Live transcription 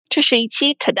这是一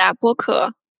期特大播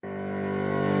客。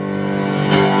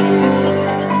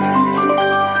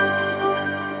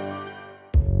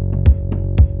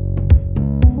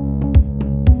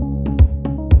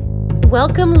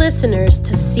Welcome listeners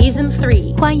to Season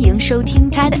 3. 欢迎收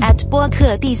听 TED at 播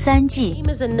客第3季，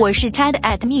我是 TED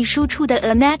at 秘书处的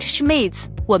Annette Schmitz。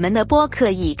我们的播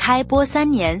客已开播3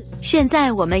年，现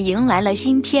在我们迎来了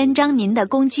新篇章。您的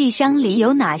工具箱里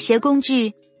有哪些工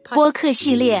具？播客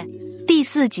系列第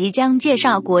4集将介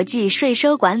绍国际税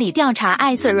收管理调查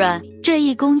ISERA 这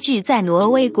一工具，在挪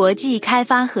威国际开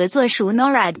发合作署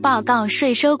NORAD 报告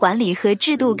税收管理和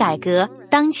制度改革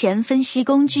当前分析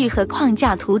工具和框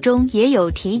架图中也有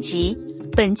提及。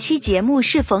本期节目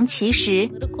适逢其时，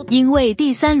因为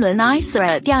第3轮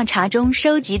ISERA 调查中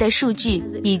收集的数据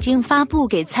已经发布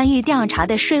给参与调查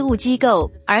的税务机构，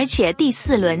而且第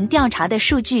4轮调查的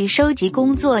数据收集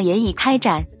工作也已开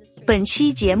展。本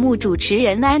期节目主持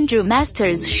人 Andrew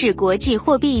Masters 是国际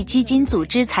货币基金组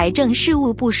织财政事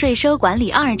务部税收管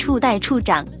理2处代处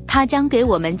长，他将给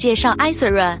我们介绍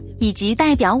ISERA 以及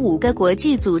代表5个国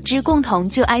际组织共同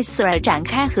就 ISERA 展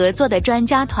开合作的专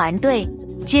家团队。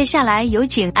接下来有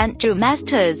请 Andrew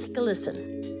Masters。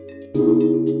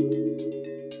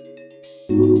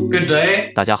 Good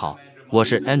day， 大家好，我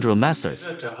是 Andrew Masters，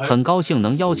 很高兴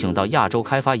能邀请到亚洲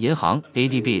开发银行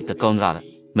ADB 的 Gonzalo，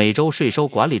 美洲税收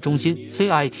管理中心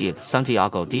CIT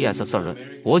Santiago de Esther，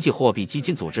 国际货币基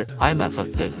金组织 IMF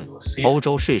欧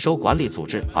洲税收管理组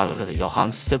织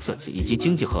Johannes Stipsitz 以及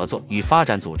经济合作与发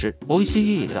展组织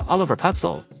OECD 的 Oliver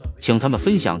Paxel， 请他们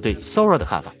分享对 ISERA 的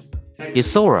看法。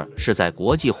ISERA 是在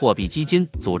国际货币基金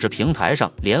组织平台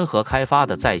上联合开发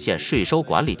的在线税收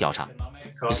管理调查。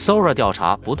ISERA 调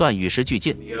查不断与时俱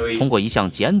进，通过一项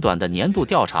简短的年度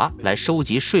调查来收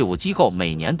集税务机构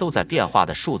每年都在变化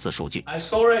的数字数据。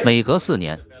每隔4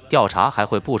年，调查还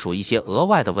会部署一些额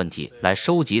外的问题来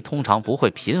收集通常不会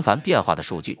频繁变化的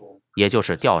数据，也就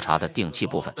是调查的定期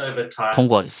部分。通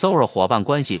过 ISERA 伙伴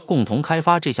关系共同开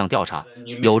发这项调查，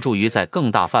有助于在更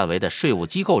大范围的税务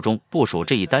机构中部署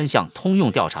这一单项通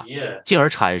用调查，进而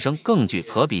产生更具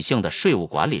可比性的税务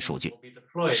管理数据。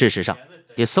事实上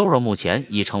，ISERA 目前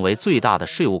已成为最大的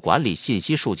税务管理信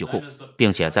息数据库，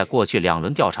并且在过去2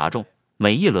轮调查中，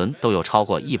每一轮都有超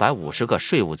过150个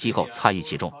税务机构参与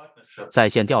其中。在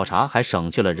线调查还省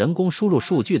去了人工输入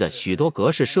数据的许多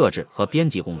格式设置和编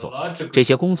辑工作，这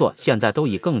些工作现在都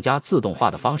以更加自动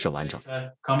化的方式完成。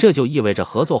这就意味着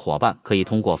合作伙伴可以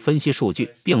通过分析数据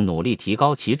并努力提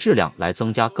高其质量来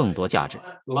增加更多价值。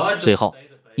最后，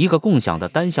一个共享的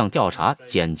单项调查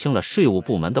减轻了税务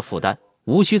部门的负担，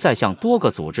无需再向多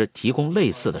个组织提供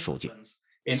类似的数据，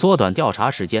缩短调查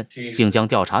时间，并将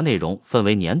调查内容分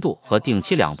为年度和定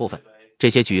期2部分。这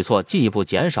些举措进一步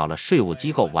减少了税务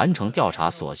机构完成调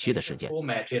查所需的时间。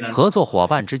合作伙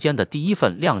伴之间的第1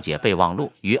份谅解备忘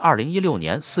录于2016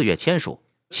年4月签署，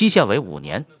期限为5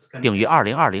年，并于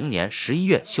2020年11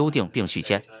月修订并续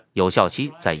签，有效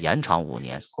期再延长5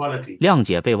年。谅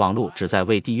解备忘录旨在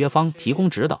为缔约方提供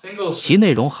指导，其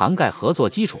内容涵盖合作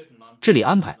基础、治理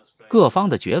安排、各方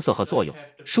的角色和作用、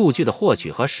数据的获取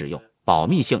和使用、保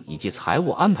密性以及财务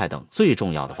安排等最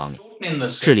重要的方面。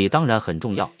治理当然很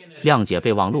重要，谅解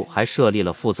备忘录还设立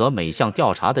了负责每项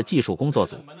调查的技术工作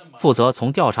组，负责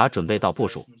从调查准备到部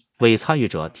署，为参与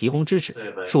者提供支持、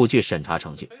数据审查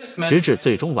程序，直至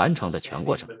最终完成的全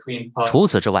过程。除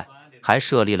此之外，还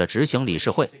设立了执行理事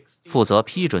会，负责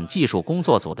批准技术工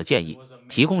作组的建议，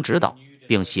提供指导，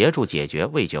并协助解决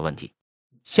未决问题。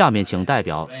下面请代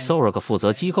表 ISERA 负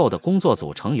责机构的工作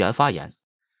组成员发言。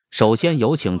首先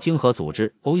有请经合组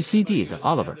织 OECD 的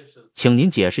Oliver， 请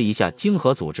您解释一下经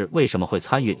合组织为什么会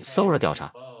参与 ISERA 调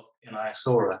查。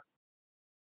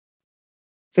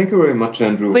Thank you very much,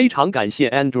 Andrew. 非常感谢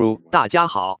Andrew， 大家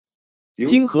好。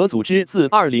经合组织自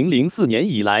2004年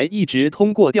以来一直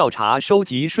通过调查收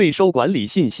集税收管理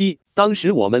信息，当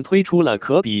时我们推出了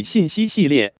可比信息系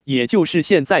列，也就是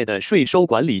现在的税收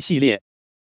管理系列。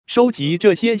收集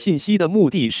这些信息的目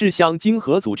的是向经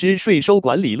合组织税收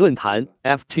管理论坛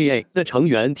FTA 的成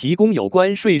员提供有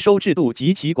关税收制度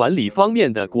及其管理方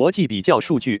面的国际比较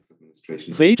数据。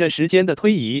随着时间的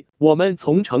推移，我们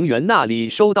从成员那里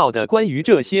收到的关于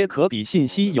这些可比信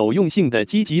息有用性的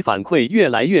积极反馈越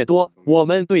来越多，我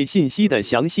们对信息的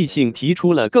详细性提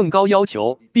出了更高要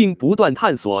求，并不断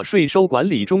探索税收管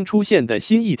理中出现的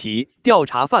新议题，调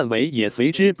查范围也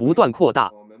随之不断扩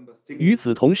大。与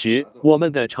此同时，我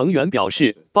们的成员表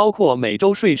示，包括美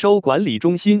洲税收管理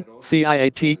中心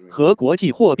CIT 和国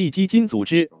际货币基金组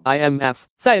织 IMF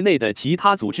在内的其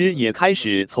他组织也开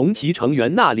始从其成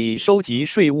员那里收集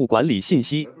税务管理信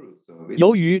息。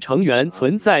由于成员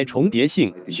存在重叠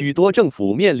性，许多政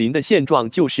府面临的现状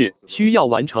就是需要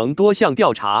完成多项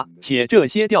调查，且这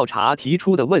些调查提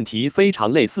出的问题非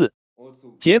常类似，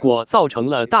结果造成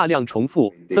了大量重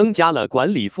复，增加了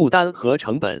管理负担和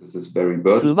成本。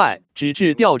此外，纸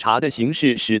质调查的形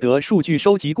式使得数据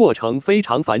收集过程非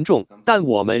常繁重，但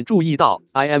我们注意到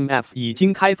IMF 已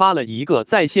经开发了一个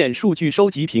在线数据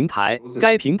收集平台，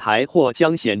该平台或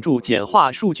将显著简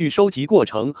化数据收集过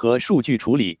程和数据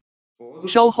处理。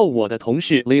稍后我的同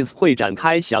事 Liz 会展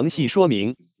开详细说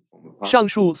明。上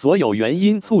述所有原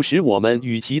因促使我们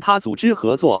与其他组织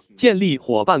合作，建立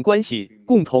伙伴关系，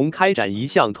共同开展一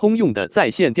项通用的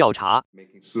在线调查。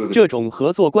这种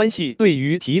合作关系对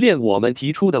于提炼我们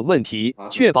提出的问题，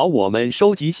确保我们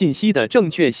收集信息的正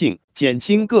确性，减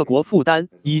轻各国负担，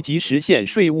以及实现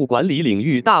税务管理领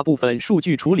域大部分数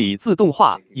据处理自动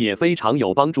化也非常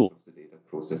有帮助。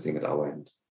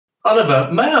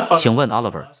请问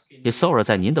Oliver，Isora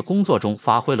在您的工作中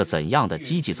发挥了怎样的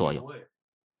积极作用？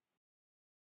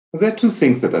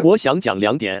我想讲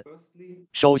2点。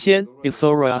首先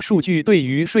 ，Isora 数据对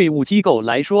于税务机构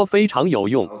来说非常有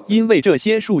用，因为这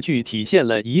些数据体现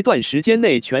了一段时间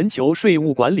内全球税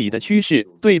务管理的趋势，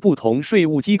对不同税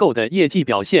务机构的业绩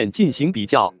表现进行比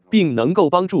较，并能够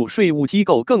帮助税务机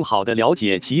构更好地了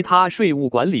解其他税务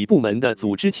管理部门的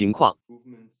组织情况。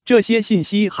这些信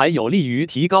息还有利于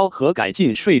提高和改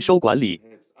进税收管理。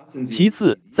其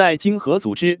次，在经合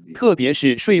组织，特别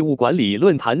是税务管理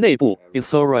论坛内部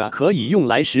 ，Isora 可以用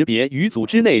来识别与组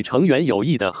织内成员有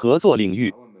益的合作领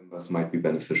域。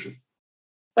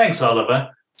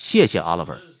谢谢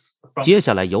Oliver。接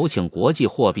下来有请国际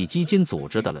货币基金组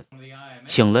织的人，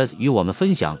请了与我们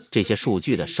分享这些数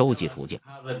据的收集途径。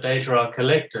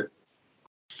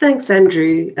Thanks,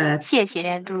 Andrew. 谢谢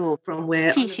Andrew。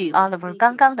继续 Oliver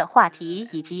刚刚的话题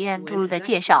以及 Andrew 的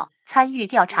介绍。参与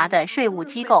调查的税务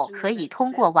机构可以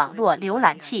通过网络浏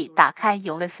览器打开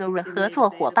由 Isora 合作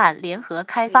伙伴联合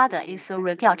开发的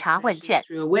Isora 调查问卷。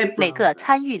每个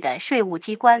参与的税务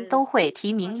机关都会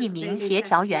提名1名协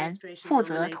调员，负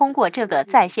责通过这个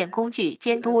在线工具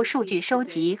监督数据收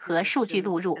集和数据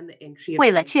录入。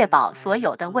为了确保所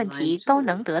有的问题都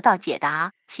能得到解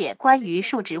答，且关于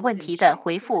数值问题的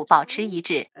回复保持一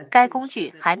致，该工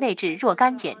具还内置若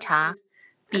干检查。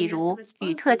比如，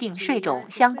与特定税种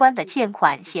相关的欠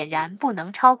款显然不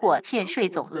能超过欠税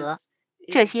总额，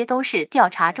这些都是调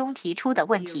查中提出的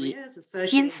问题。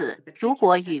因此，如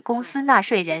果与公司纳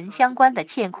税人相关的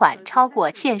欠款超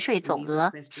过欠税总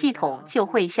额，系统就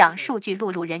会向数据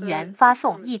录入人员发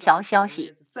送一条消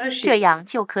息，这样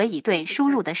就可以对输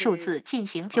入的数字进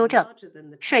行纠正。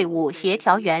税务协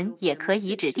调员也可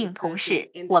以指定同事，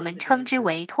我们称之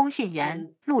为通讯员，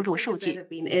录入数据。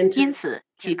因此，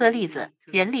举个例子，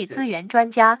人力资源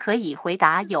专家可以回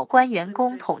答有关员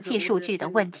工统计数据的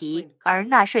问题，而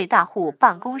纳税大户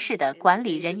办公室的管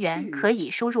理人员可以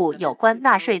输入有关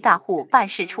纳税大户办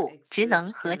事处职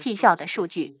能和绩效的数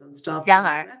据。然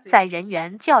而，在人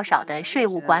员较少的税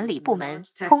务管理部门，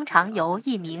通常由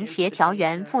1名协调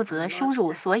员负责输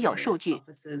入所有数据。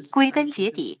归根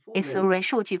结底 ，Isora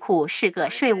数据库是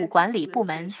个税务管理部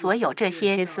门所有这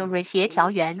些 Isora 协调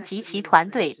员及其团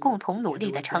队共同努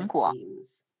力的成果。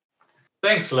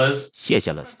谢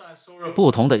谢 Liz。不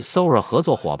同的 Isora 合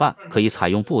作伙伴可以采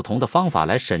用不同的方法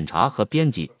来审查和编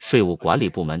辑税务管理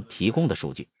部门提供的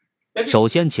数据。首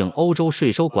先，请欧洲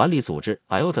税收管理组织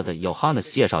IOTA 的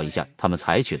Johannes 介绍一下他们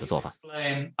采取的做法。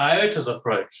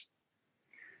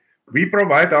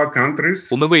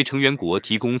我们为成员国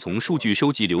提供从数据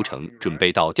收集流程准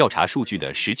备到调查数据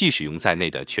的实际使用在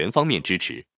内的全方面支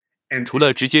持。除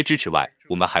了直接支持外，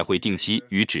我们还会定期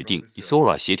与指定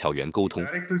Isora 协调员沟通。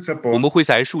我们会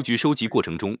在数据收集过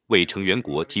程中为成员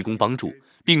国提供帮助，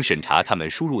并审查他们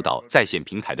输入到在线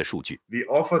平台的数据。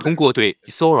通过对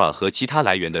Isora 和其他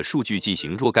来源的数据进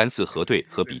行若干次核对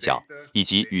和比较，以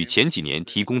及与前几年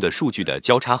提供的数据的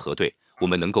交叉核对，我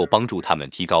们能够帮助他们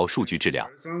提高数据质量。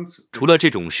除了这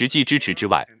种实际支持之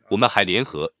外，我们还联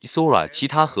合 Isora 其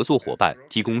他合作伙伴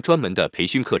提供专门的培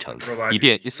训课程，以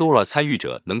便 Isora 参与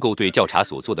者能够对调查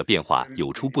所做的变化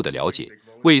有初步的了解，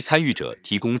为参与者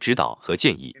提供指导和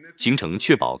建议，形成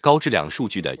确保高质量数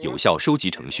据的有效收集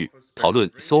程序，讨论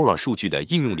Isora 数据的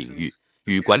应用领域，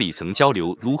与管理层交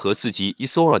流如何刺激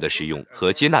Isora 的使用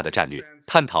和接纳的战略，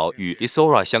探讨与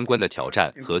Isora 相关的挑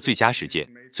战和最佳实践。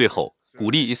最后，鼓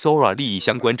励 Isora 利益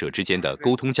相关者之间的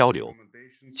沟通交流。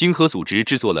经合组织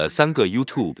制作了3个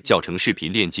YouTube 教程视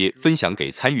频链接分享给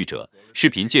参与者，视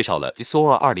频介绍了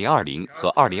Isora 2020和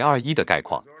2021的概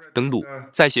况、登录、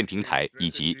在线平台以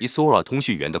及 Isora 通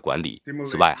讯员的管理。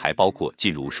此外，还包括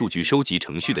进入数据收集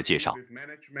程序的介绍。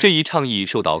这一倡议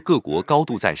受到各国高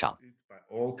度赞赏。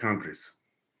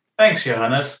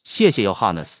谢谢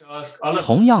Johannes。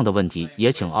同样的问题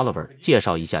也请 Oliver 介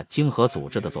绍一下经合组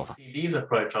织的做法。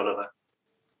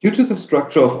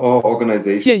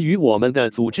鉴于我们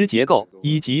的组织结构，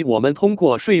以及我们通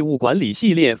过税务管理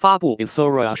系列发布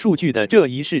ISORA 数据的这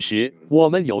一事实，我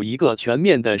们有一个全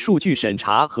面的数据审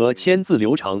查和签字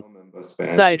流程。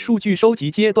在数据收集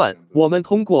阶段，我们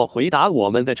通过回答我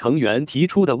们的成员提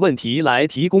出的问题来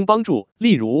提供帮助，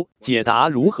例如解答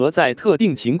如何在特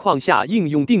定情况下应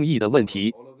用定义的问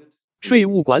题。税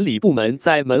务管理部门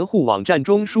在门户网站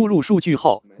中输入数据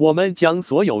后，我们将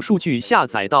所有数据下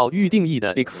载到预定义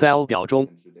的 Excel 表中。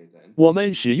我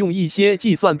们使用一些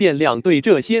计算变量对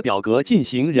这些表格进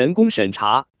行人工审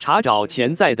查，查找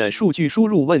潜在的数据输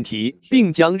入问题，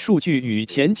并将数据与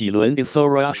前几轮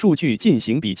ISORA 数据进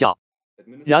行比较。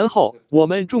然后，我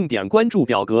们重点关注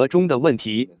表格中的问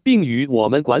题，并与我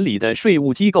们管理的税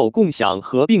务机构共享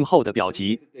合并后的表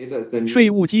集。税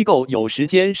务机构有时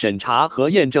间审查和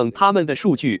验证他们的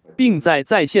数据，并在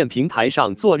在线平台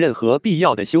上做任何必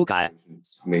要的修改。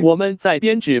我们在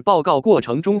编制报告过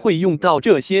程中会用到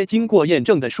这些经过验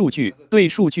证的数据，对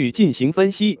数据进行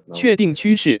分析，确定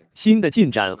趋势、新的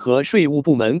进展和税务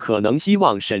部门可能希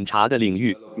望审查的领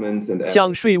域。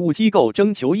向税务机构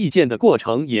征求意见的过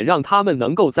程也让他们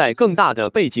能够在更大的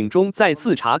背景中再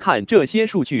次查看这些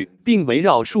数据，并围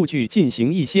绕数据进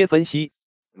行一些分析。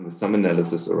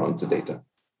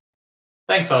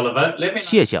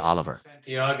谢谢 Oliver。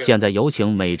现在有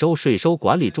请美洲税收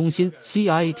管理中心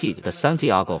CIT 的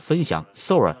Santiago 分享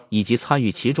ISORA 以及参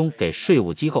与其中给税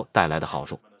务机构带来的好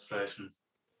处。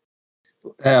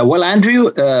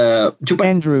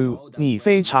Andrew， 你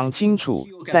非常清楚，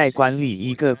在管理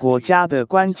一个国家的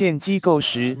关键机构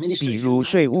时，比如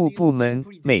税务部门，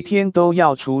每天都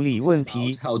要处理问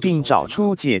题，并找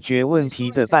出解决问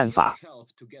题的办法。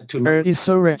而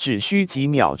ISORA 只需几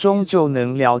秒钟就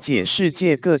能了解世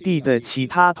界各地的其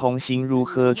他同行如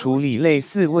何处理类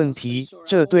似问题，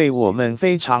这对我们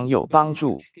非常有帮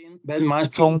助。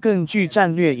从更具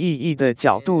战略意义的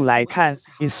角度来看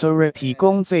 ，ISORA 提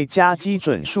供最佳基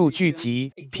准数据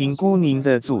集，评估您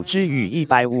的组织与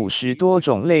150多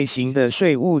种类型的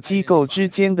税务机构之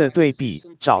间的对比，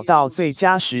找到最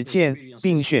佳实践，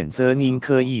并选择您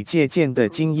可以借鉴的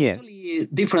经验。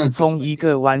从一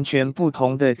个完全不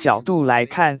同的角度来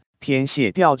看，填写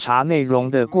调查内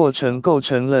容的过程构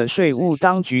成了税务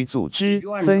当局组织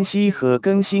分析和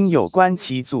更新有关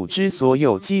其组织所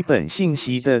有基本信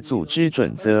息的组织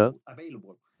准则。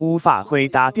无法回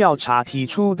答调查提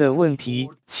出的问题，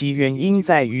其原因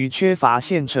在于缺乏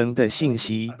现成的信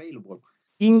息。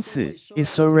因此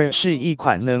 ，ISORA 是一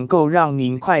款能够让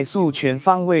您快速全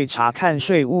方位查看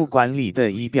税务管理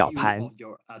的仪表盘。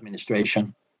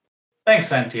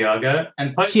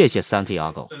谢谢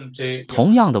Santiago。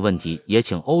同样的问题也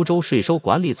请欧洲税收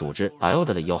管理组织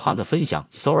IOTA 的 Johannes 分享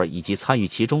ISORA 以及参与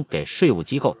其中给税务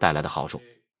机构带来的好处。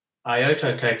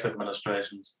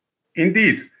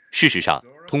事实上，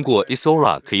通过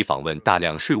ISORA 可以访问大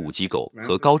量税务机构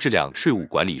和高质量税务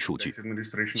管理数据，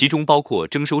其中包括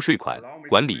征收税款、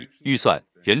管理、预算、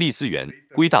人力资源、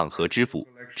归档和支付、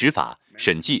执法、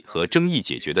审计和争议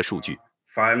解决的数据。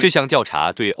这项调查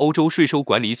对欧洲税收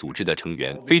管理组织的成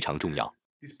员非常重要，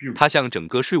它向整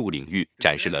个税务领域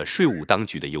展示了税务当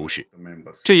局的优势，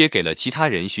这也给了其他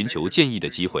人寻求建议的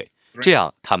机会，这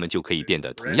样他们就可以变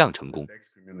得同样成功。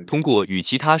通过与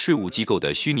其他税务机构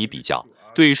的虚拟比较，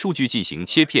对数据进行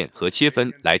切片和切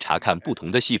分来查看不同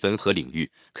的细分和领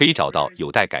域，可以找到有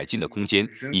待改进的空间，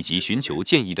以及寻求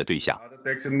建议的对象。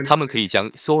他们可以将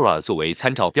ISORA 作为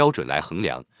参照标准来衡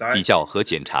量、比较和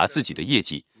检查自己的业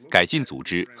绩，改进组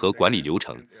织和管理流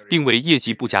程，并为业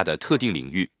绩不佳的特定领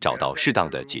域找到适当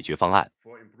的解决方案。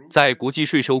在国际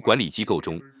税收管理机构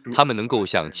中，他们能够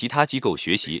向其他机构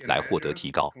学习来获得提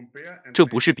高。这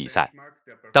不是比赛。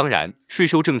当然，税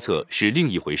收政策是另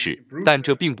一回事，但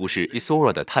这并不是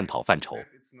ISORA 的探讨范畴。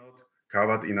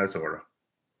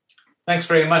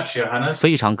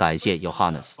非常感谢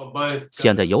Johannes。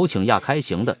现在有请亚开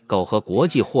行的 Go 和国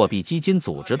际货币基金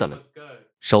组织的人。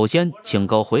首先，请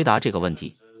Go 回答这个问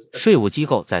题。税务机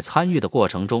構在参与的過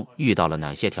程中遇到了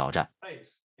哪些挑戰？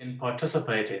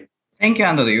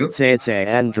謝謝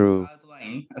Andrew。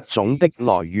總的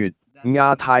來源，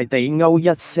亞太地歐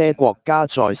一些國家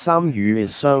在參與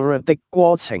ISORA 的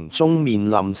過程中面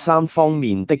臨3方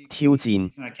面的挑戰。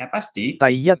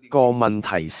第一個問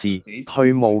題是，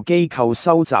稅務機構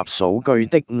收集數據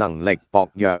的能力薄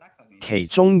弱，其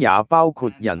中也包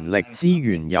括人力資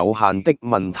源有限的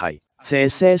問題。这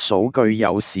些數據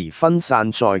有時分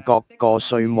散在各個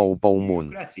稅務部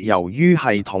門，由於系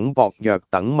統薄弱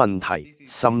等問題，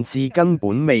甚至根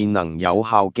本未能有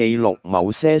效記錄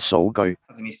某些數據。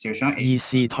二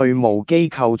是退務機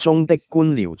構中的官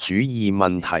僚主義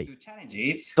問題。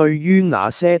對於那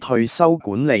些退休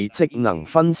管理職能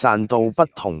分散到不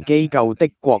同機構的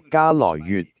國家來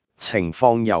源，情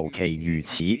況尤其如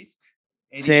此。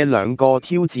這兩個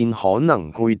挑戰可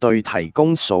能會對提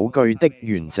供數據的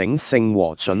完整性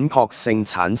和準確性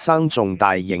產生重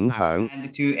大影響。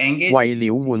為了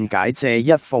緩解這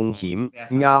一風險，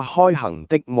亞開行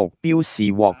的目標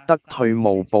是獲得退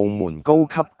務部門高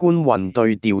級官員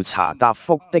對調查答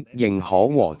覆的認可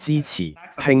和支持，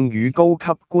並與高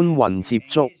級官員接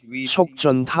觸，促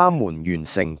進他們完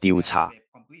成調查。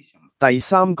第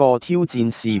三個挑戰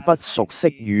是不熟悉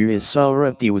與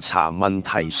ISORA 調查問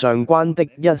題相關的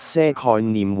一些概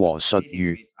念和術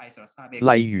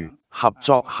語，例如合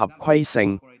作合規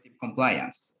性。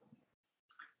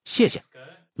謝謝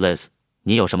Liz，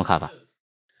 你有什麼看法？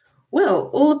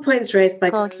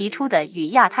提出的与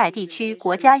亚太地区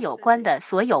国家有关的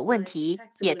所有问题，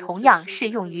也同样适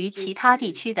用于其他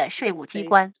地区的税务机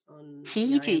关。其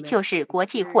依据就是国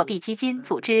际货币基金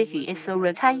组织与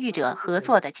ISORA 参与者合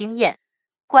作的经验。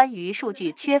关于数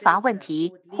据缺乏问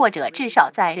题，或者至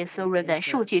少在 ISORA 的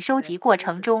数据收集过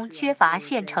程中缺乏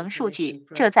现成数据，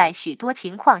这在许多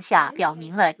情况下表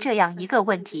明了这样一个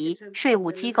问题：税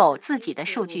务机构自己的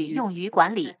数据用于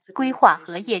管理、规划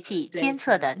和业绩监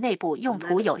测的内部用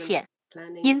途有限。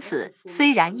因此，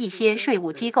虽然一些税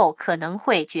务机构可能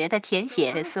会觉得填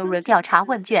写 ISORA 调查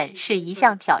问卷是一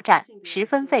项挑战，十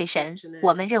分费神，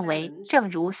我们认为，正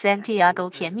如 Santiago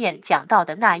前面讲到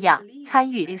的那样，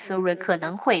参与 ISORA 可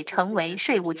能会成为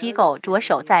税务机构着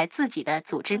手在自己的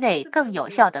组织内更有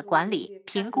效的管理、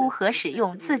评估和使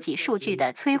用自己数据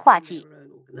的催化剂。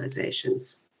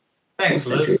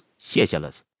谢谢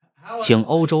Liz。请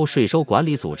欧洲税收管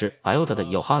理组织 IOTA 的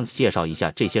Johannes 介绍一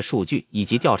下这些数据以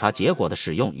及调查结果的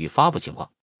使用与发布情况。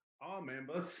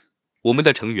我们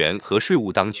的成员和税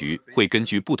务当局会根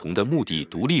据不同的目的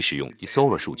独立使用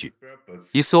ISORA 数据。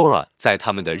ISORA 在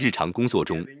他们的日常工作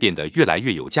中变得越来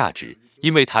越有价值，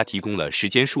因为它提供了时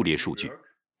间数列数据。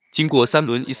经过3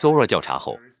轮 ISORA 调查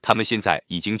后，他们现在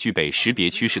已经具备识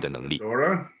别趋势的能力。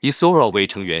ISORA 为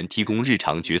成员提供日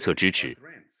常决策支持。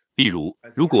例如，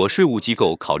如果税务机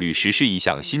构考虑实施一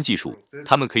项新技术，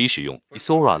他们可以使用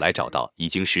ISORA 来找到已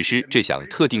经实施这项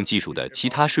特定技术的其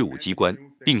他税务机关，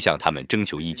并向他们征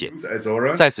求意见。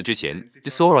在此之前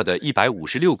 ，ISORA 的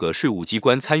156个税务机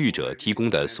关参与者提供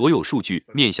的所有数据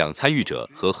面向参与者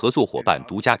和合作伙伴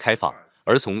独家开放，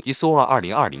而从 ISORA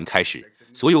 2020开始，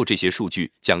所有这些数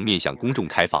据将面向公众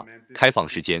开放，开放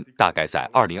时间大概在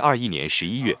2021年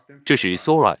11月。这是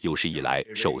ISORA 有史以来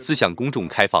首次向公众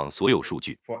开放所有数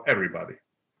据。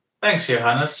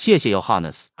谢谢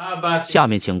Johannes。下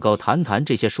面请Go谈谈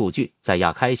这些数据在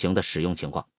亚开行的使用情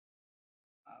况。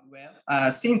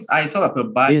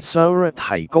ISORA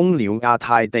提供了亞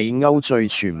太地歐最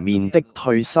全面的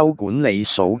退休管理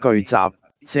數據集，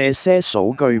這些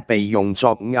數據被用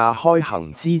作亞開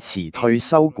行支持退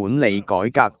休管理改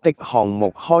革的項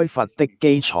目開發的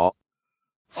基礎。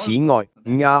此外，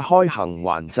亞開行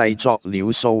還製作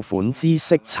了數款知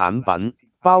識產品，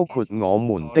包括我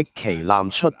們的旗艦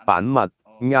出版物《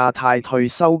亞太退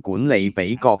休管理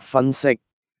比較分析》。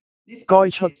該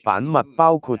出版物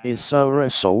包括 ISORA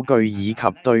數據以及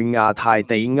對亞太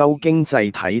地歐經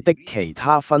濟體的其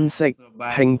他分析，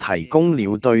並提供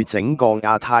了對整個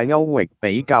亞太歐域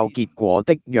比較結果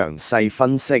的詳細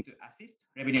分析。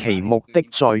其目的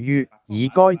在於以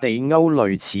該地歐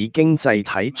類似經濟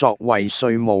體作為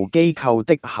稅務機構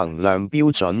的衡量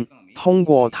標準，通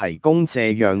過提供這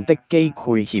樣的機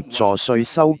會協助稅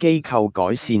收機構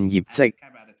改善業績。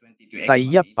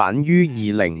第一版於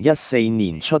2014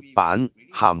年出版，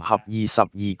涵合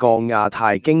22個亞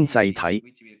太經濟體。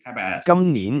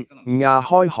今年，亞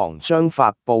開行將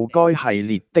發布該系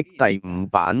列的第5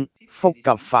版，覆及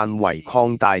範圍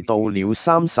擴大到了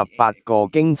38個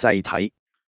經濟體。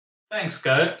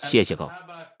謝謝Go。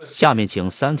下面請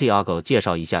Santiago 介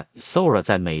紹一下 ISORA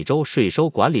在美洲稅收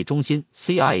管理中心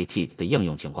CIAT 的應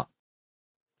用情況。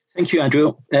謝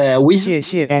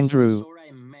謝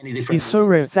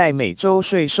Andrew。ISORA 在美洲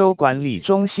税收管理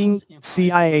中心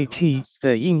CIAT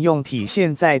的应用体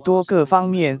现在多个方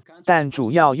面，但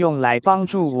主要用来帮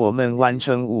助我们完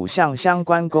成5项相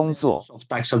关工作。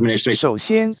首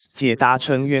先，解答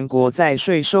成员国在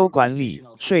税收管理、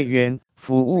税源、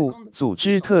服务、组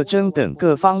织特征等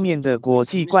各方面的国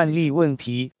际惯例问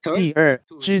题。第二，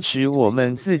支持我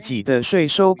们自己的税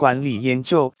收管理研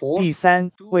究。第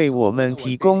三，为我们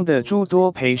提供的诸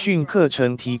多培训课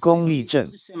程提供例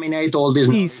证。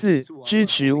第四，支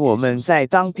持我们在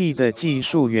当地的技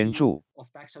术援助。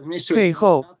最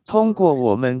后，通过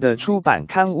我们的出版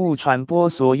刊物传播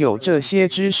所有这些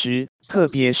知识，特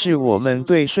别是我们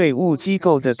对税务机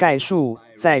构的概述。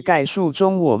在概述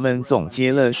中，我们总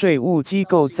结了税务机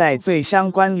构在最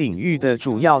相关领域的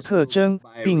主要特征，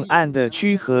并按地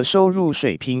区和收入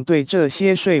水平对这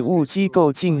些税务机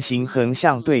构进行横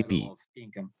向对比。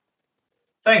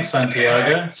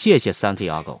谢谢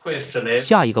Santiago。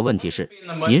下一个问题是，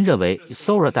您认为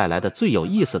Isora 带来的最有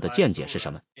意思的见解是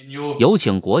什么？有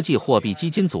请国际货币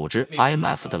基金组织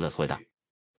IMF 的回答。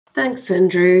Thanks,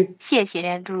 Andrew. 谢谢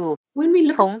Andrew。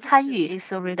从参与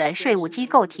Isora 的税务机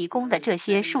构提供的这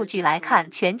些数据来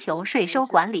看全球税收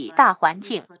管理大环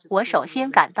境，我首先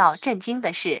感到震惊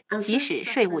的是，即使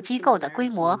税务机构的规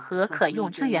模和可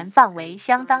用资源范围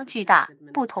相当巨大，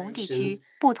不同地区、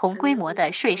不同规模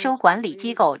的税收管理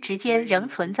机构之间仍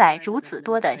存在如此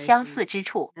多的相似之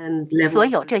处。所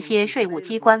有这些税务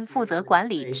机关负责管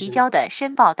理提交的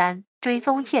申报单，追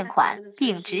踪欠款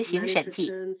并执行审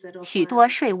计。许多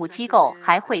税务机构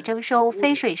还会征收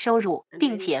非税收入，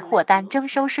并且获担征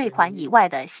收税款以外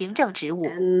的行政职务。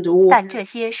但这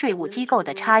些税务机构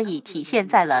的差异体现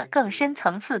在了更深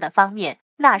层次的方面。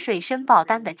纳税申报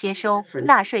单的接收、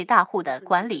纳税大户的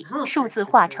管理、数字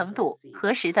化程度、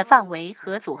核实的范围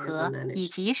和组合，以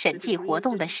及审计活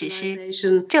动的实施。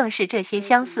正是这些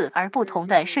相似而不同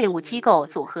的税务机构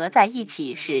组合在一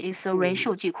起，使 Isora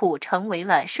数据库成为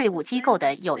了税务机构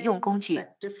的有用工具。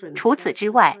除此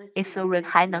之外 ，Isora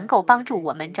还能够帮助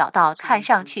我们找到看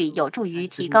上去有助于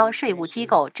提高税务机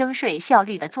构征税效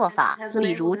率的做法，比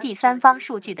如第三方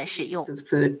数据的使用。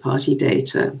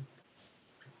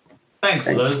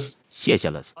谢谢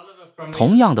Liz。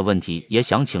同样的问题也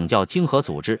想请教经合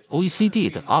组织 OECD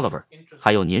的 Oliver，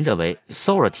 还有您认为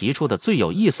Isora 提出的最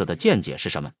有意思的见解是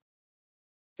什么？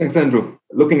 Thanks, Andrew.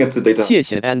 Looking at the data. 谢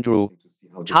谢 Andrew。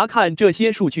查看这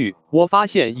些数据，我发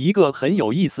现一个很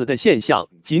有意思的现象：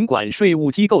尽管税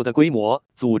务机构的规模、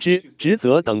组织、职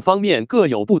责等方面各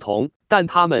有不同，但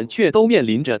他们却都面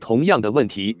临着同样的问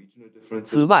题。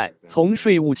此外，从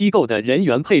税务机构的人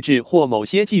员配置或某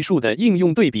些技术的应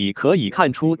用对比可以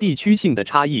看出地区性的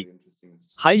差异。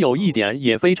还有一点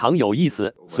也非常有意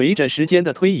思，随着时间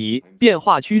的推移，变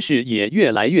化趋势也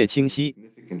越来越清晰。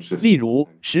例如，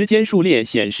时间数列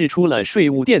显示出了税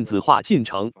务电子化进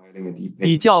程。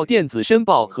比较电子申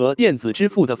报和电子支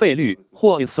付的费率，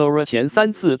或 Isora 前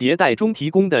3次迭代中提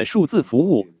供的数字服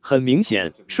务，很明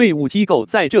显，税务机构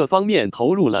在这方面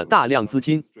投入了大量资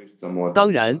金。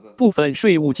当然，部分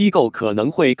税务机构可能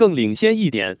会更领先一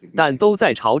点，但都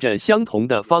在朝着相同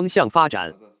的方向发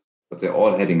展。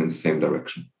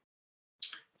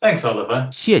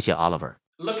谢谢 Oliver。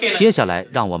接下来，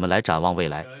让我们来展望未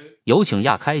来。有请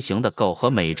亚开型的 Go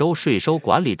和美洲税收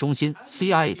管理中心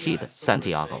CIT 的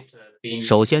Santiago。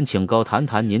首先，请 Go 谈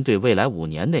谈您对未来5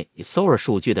年内 Isora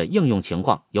数据的应用情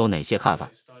况有哪些看法？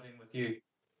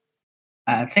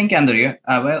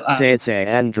 謝謝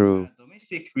Andrew。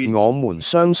我們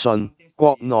相信，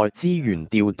國內資源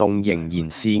調動仍然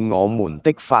是我們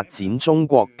的發展中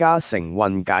國家承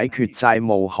運解決債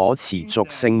務可持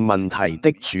續性問題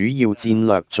的主要戰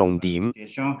略重點。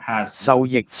受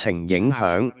疫情影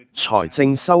響，財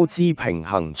政收支平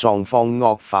衡狀況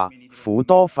惡化，許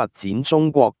多發展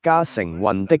中國家承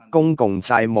運的公共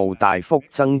債務大幅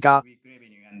增加，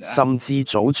甚至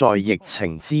早在疫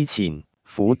情之前，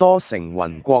許多承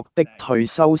運國的退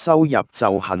休收入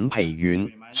就很疲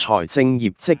軟，財政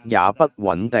業績也不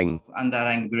穩定。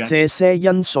這些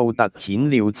因素突顯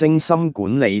了精心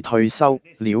管理退休、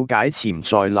了解潛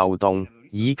在漏洞，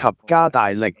以及加大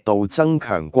力度增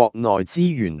強國內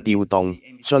資源調動，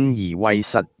進而為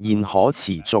實現可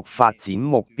持續發展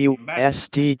目標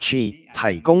SDG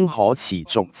提供可持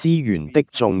續資源的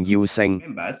重要性。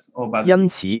因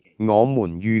此，我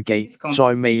們預計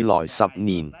在未來10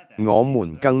年，我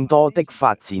們更多的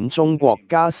發展中國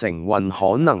家承運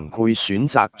可能會選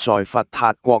擇在佛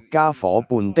塔國家夥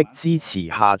伴的支持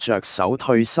下着手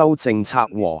退休政策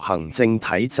和行政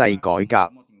體制改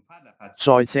革。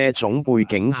在這種背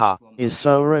景下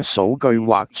 ，Isora 數據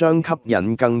或將吸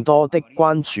引更多的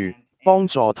關注，幫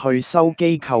助退休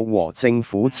機構和政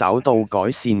府找到改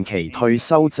善其退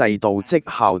休制度績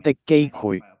效的機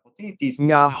會。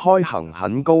亞開行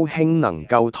很高興能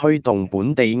夠推動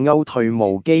本地歐退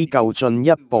務機構進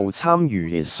一步參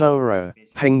與 Isora，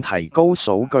並提高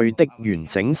數據的完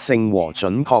整性和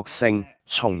準確性。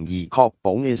從而確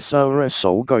保 Isora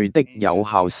數據的有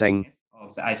效性。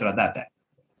謝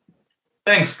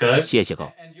謝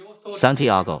哥。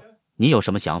Santiago， 你有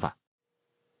什麼想法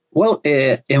？Well,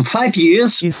 in 5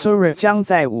 years, Isora 将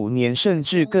在5年甚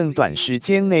至更短時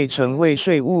間內成為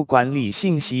稅務管理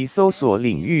信息搜索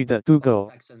領域的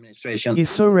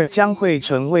Google。Isora 將會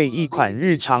成為一款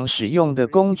日常使用的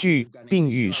工具，並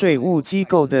與稅務機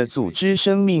構的組織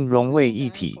生命融為一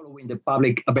體。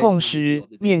同時，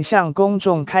面向公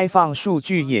眾開放數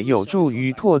據也有助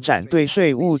於拓展對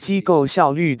稅務機構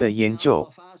效率的研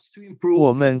究。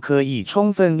我們可以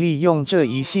充分利用這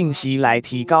一信息來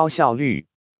提高效率。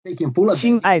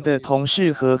親愛的同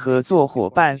事和合作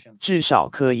夥伴，至少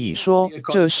可以說，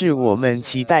這是我們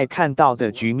期待看到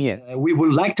的局面。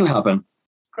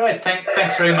Great,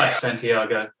 thanks very much,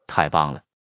 Santiago. 太棒了，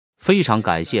非常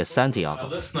感謝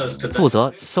Santiago。負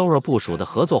責 Sora 部署的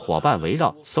合作夥伴圍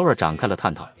繞 Sora 展開了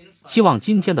探討，希望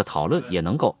今天的討論也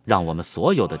能夠讓我們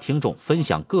所有的聽眾分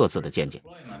享各自的見解。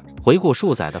回顧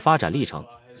數載的發展歷程，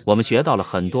我們學到了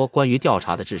很多關於調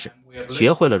查的知識，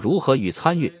學會了如何與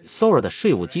參與 Sora 的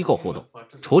稅務機構互動、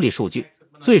處理數據。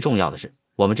最重要的是，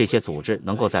我們這些組織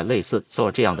能夠在類似 Sora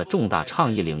這樣的重大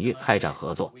倡議領域開展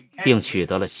合作，並取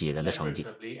得了喜人的成績。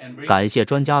感謝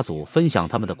專家組分享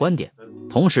他們的觀點，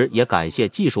同時也感謝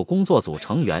技術工作組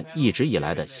成員一直以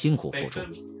來的辛苦付出。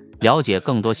了解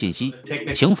更多信息，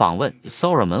請訪問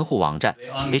Sora 門戶網站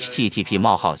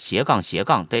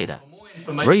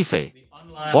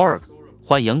http://data.refi.org。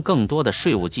歡迎更多的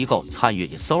稅務機構參與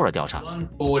Isora 調查。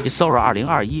Isora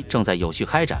 2021正在有序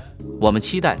開展，我們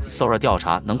期待 Isora 調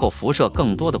查能夠輻射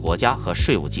更多的國家和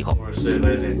稅務機構。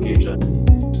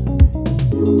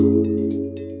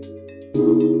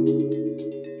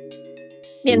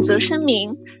免責聲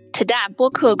明 ：TADA 播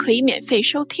客可以免費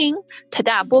收聽。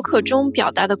TADA 播客中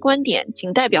表達的觀點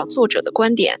僅代表作者的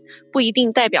觀點，不一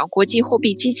定代表國際貨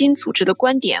幣基金組織的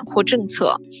觀點或政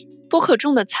策。播客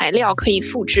中的材料可以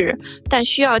複製，但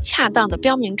需要恰當的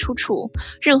標明出處。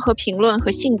任何評論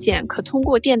和信件可通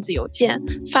過電子郵件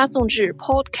發送至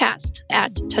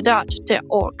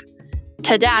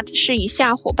podcast@tadat.org。TADAT 是以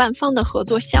下夥伴方的合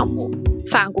作項目：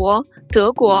法國、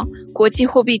德國、國際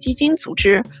貨幣基金組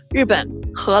織、日本、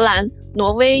荷蘭、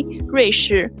挪威、瑞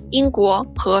士、英國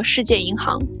和世界銀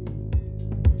行。